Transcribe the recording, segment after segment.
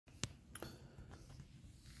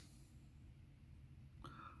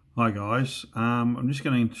Hi guys, I'm just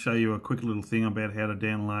going to show you a quick little thing about how to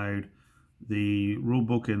download the rule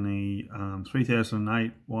book in the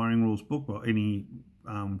 3008 wiring rules book, or any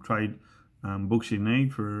trade books you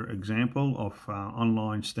need, for example, of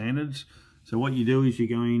online standards. So what you do is you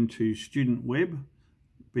go into Student Web,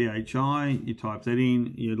 BHI, you type that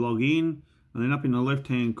in, you log in, and then up in the left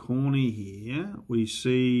hand corner here we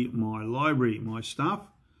see my library, my stuff.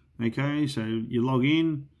 Okay, so you log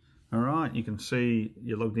in. All right, you can see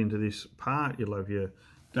you're logged into this part. You'll have your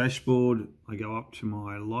dashboard. I go up to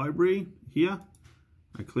my library here.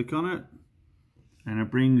 I click on it and it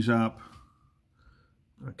brings up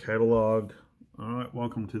a catalogue. All right,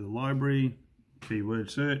 welcome to the library, keyword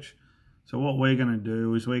search. So what we're going to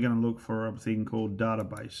do is we're going to look for a thing called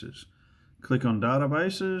databases. Click on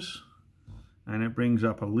databases and it brings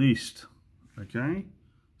up a list. Okay,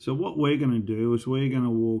 so what we're going to do is we're going to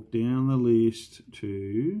walk down the list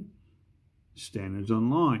to Standards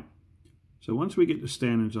Online. So once we get to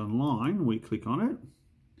Standards Online, we click on it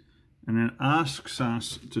and it asks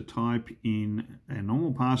us to type in a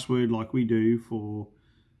normal password like we do for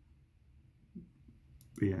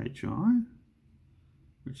BHI,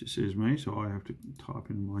 which it says me, so I have to type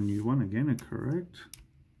in my new one again, correct.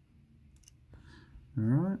 All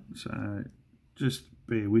right, so just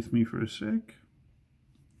bear with me for a sec.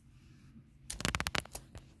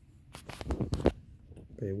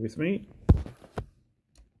 Bear with me.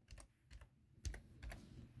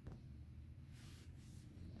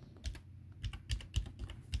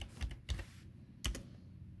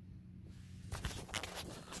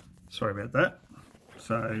 Sorry about that.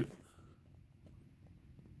 So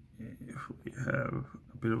if we have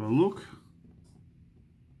a bit of a look.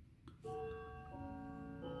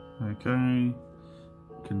 Okay,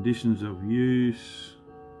 conditions of use.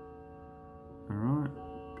 All right,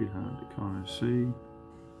 a bit hard to kind of see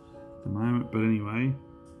at the moment, but anyway,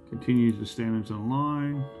 continues the Standards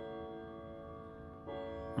Online,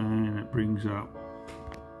 and it brings up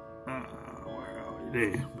where are we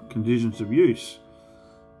there? Conditions of use.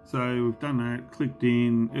 So we've done that, clicked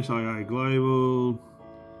in SIA Global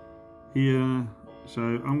here. So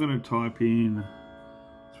I'm going to type in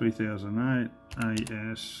 3008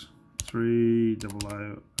 AS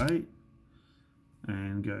 3008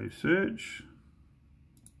 and go search.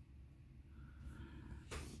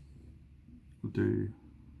 We'll do,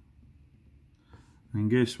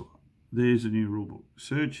 and guess what? There's a new rulebook.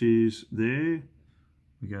 Search is there.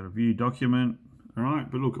 We go to view document. All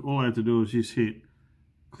right, but look, all I have to do is just hit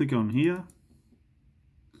click on here.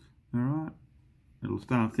 All right, it'll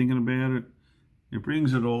start thinking about it. It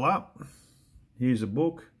brings it all up. Here's a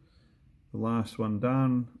book, the last one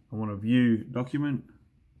done. I want to view document,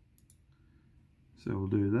 so we'll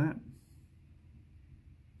do that.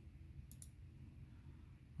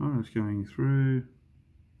 All right, it's going through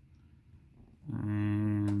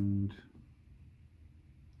and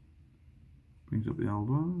brings up the old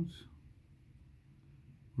ones.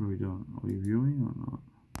 What are we doing? Are we viewing or not?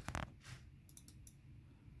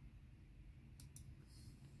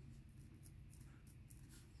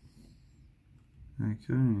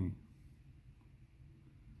 Okay.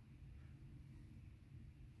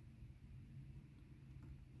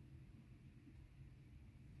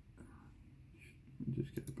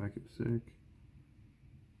 Just get back a sec.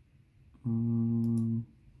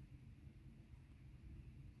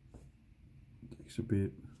 Takes a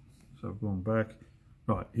bit. So I've gone back.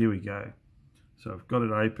 Right, here we go. So I've got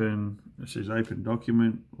it open. It says open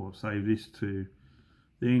document, or save this to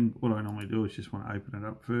thing. What I normally do is just want to open it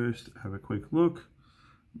up first, have a quick look,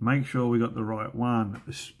 make sure we got the right one.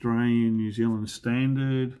 Australian New Zealand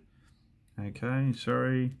Standard. Okay,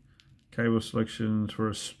 sorry. Cable selections for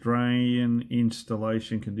Australian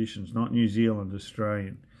installation conditions, not New Zealand,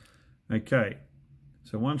 Australian. Okay,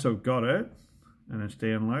 so once I've got it and it's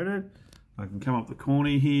downloaded, I can come up the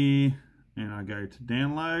corner here and I go to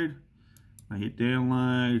download. I hit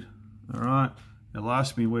download. All right, it'll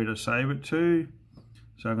ask me where to save it to.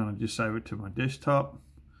 So I'm going to just save it to my desktop,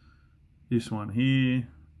 this one here,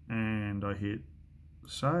 and I hit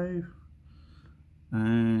save,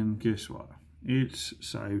 and guess what? It's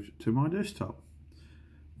saved to my desktop.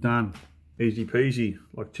 Done. Easy peasy,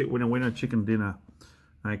 like winner winner chicken dinner.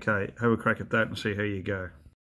 Okay, have a crack at that and see how you go.